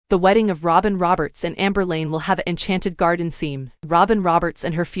The wedding of Robin Roberts and Amber Laign will have an enchanted garden theme. Robin Roberts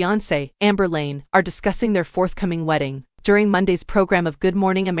and her fiancé, Amber Laign, are discussing their forthcoming wedding. During Monday's program of Good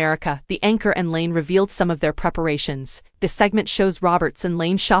Morning America, the anchor and Laign revealed some of their preparations. The segment shows Roberts and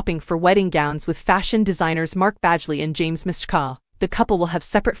Laign shopping for wedding gowns with fashion designers Mark Badgley and James Mischka. The couple will have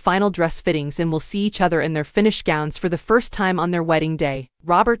separate final dress fittings and will see each other in their finished gowns for the first time on their wedding day.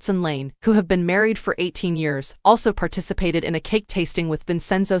 Roberts and Laign, who have been married for 18 years, also participated in a cake tasting with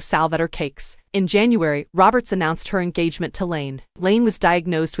Vincenzo Salvatore Cakes. In January, Roberts announced her engagement to Laign. Laign was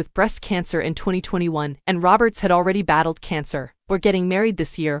diagnosed with breast cancer in 2021, and Roberts had already battled cancer. "We're getting married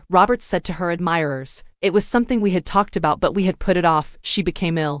this year," Roberts said to her admirers. "It was something we had talked about but we had put it off. She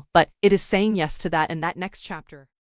became ill. But it is saying yes to that in that next chapter."